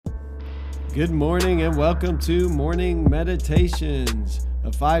Good morning and welcome to Morning Meditations,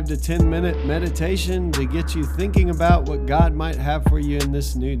 a 5 to 10 minute meditation to get you thinking about what God might have for you in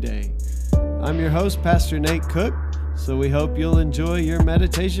this new day. I'm your host, Pastor Nate Cook, so we hope you'll enjoy your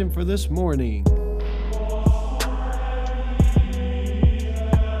meditation for this morning.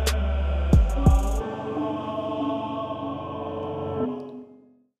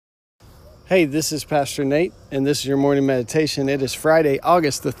 Hey, this is Pastor Nate, and this is your morning meditation. It is Friday,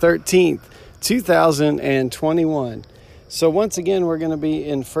 August the 13th, 2021. So once again, we're going to be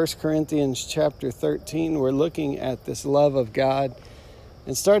in 1 Corinthians chapter 13. We're looking at this love of God.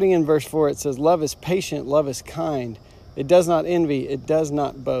 And starting in verse 4, it says, "Love is patient, love is kind. It does not envy, it does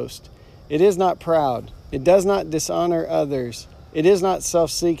not boast. It is not proud, it does not dishonor others. It is not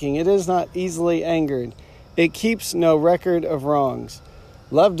self-seeking, it is not easily angered. It keeps no record of wrongs.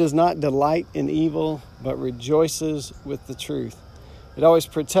 Love does not delight in evil, but rejoices with the truth. It always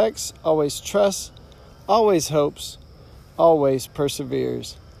protects, always trusts, always hopes, always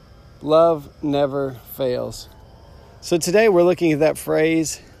perseveres. Love never fails." So today we're looking at that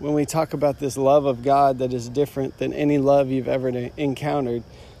phrase when we talk about this love of God that is different than any love you've ever encountered.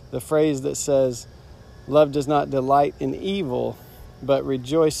 The phrase that says, "Love does not delight in evil, but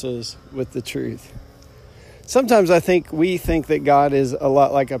rejoices with the truth." Sometimes we think that God is a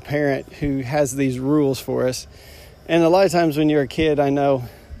lot like a parent who has these rules for us. And a lot of times when you're a kid, I know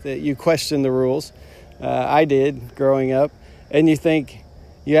that you question the rules. I did growing up. And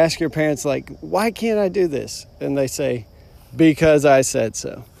you ask your parents, like, "Why can't I do this?" And they say, "Because I said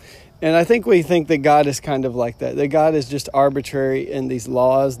so." And I think we think that God is kind of like that God is just arbitrary in these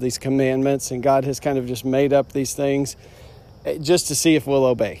laws, these commandments, and God has kind of just made up these things just to see if we'll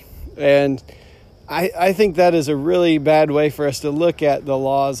obey. And I think that is a really bad way for us to look at the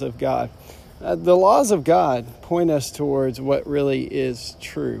laws of God. The laws of God point us towards what really is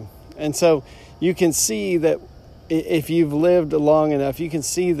true. And so you can see that if you've lived long enough, you can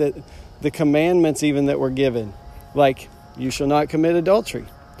see that the commandments even that were given, like you shall not commit adultery.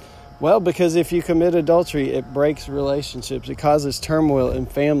 Well, because if you commit adultery, it breaks relationships. It causes turmoil in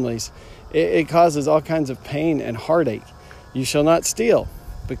families. It causes all kinds of pain and heartache. You shall not steal.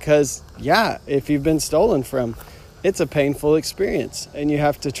 Because, if you've been stolen from, it's a painful experience. And you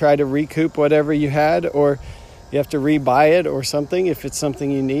have to try to recoup whatever you had, or you have to rebuy it or something if it's something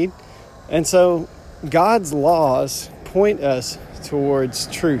you need. And so God's laws point us towards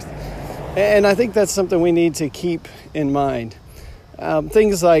truth. And I think that's something we need to keep in mind.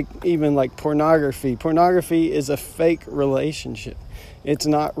 Things like pornography. Pornography is a fake relationship. It's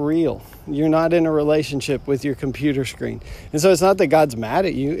not real. You're not in a relationship with your computer screen. And so it's not that God's mad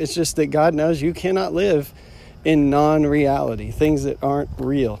at you. It's just that God knows you cannot live in non-reality, things that aren't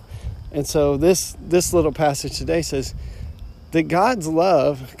real. And so this little passage today says that God's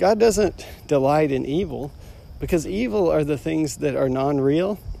love, God doesn't delight in evil, because evil are the things that are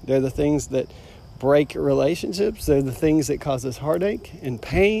non-real. They're the things that break relationships. They're the things that cause us heartache and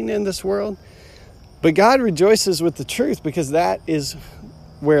pain in this world. But God rejoices with the truth, because that is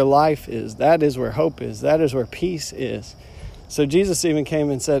where life is. That is where hope is. That is where peace is. So Jesus even came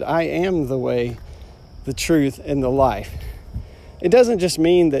and said, "I am the way, the truth, and the life." It doesn't just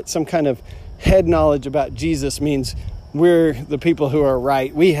mean that some kind of head knowledge about Jesus means we're the people who are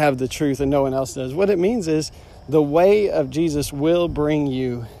right. We have the truth and no one else does. What it means is the way of Jesus will bring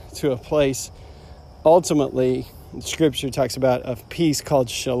you to a place, ultimately, Scripture talks about, of peace called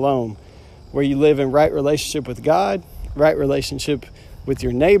shalom, where you live in right relationship with God, right relationship with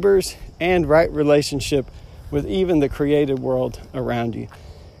your neighbors, and right relationship with even the created world around you.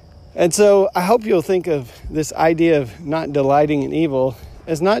 And so I hope you'll think of this idea of not delighting in evil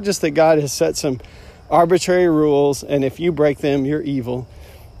as not just that God has set some arbitrary rules, and if you break them, you're evil,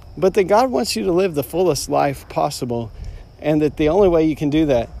 but that God wants you to live the fullest life possible, and that the only way you can do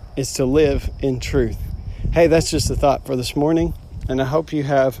that is to live in truth. Hey, that's just a thought for this morning, and I hope you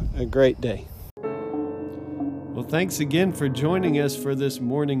have a great day. Well, thanks again for joining us for this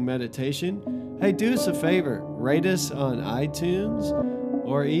morning meditation. Hey, do us a favor, rate us on iTunes,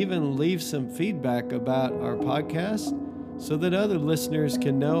 or even leave some feedback about our podcast so that other listeners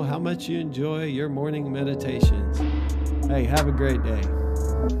can know how much you enjoy your morning meditations. Hey, have a great day.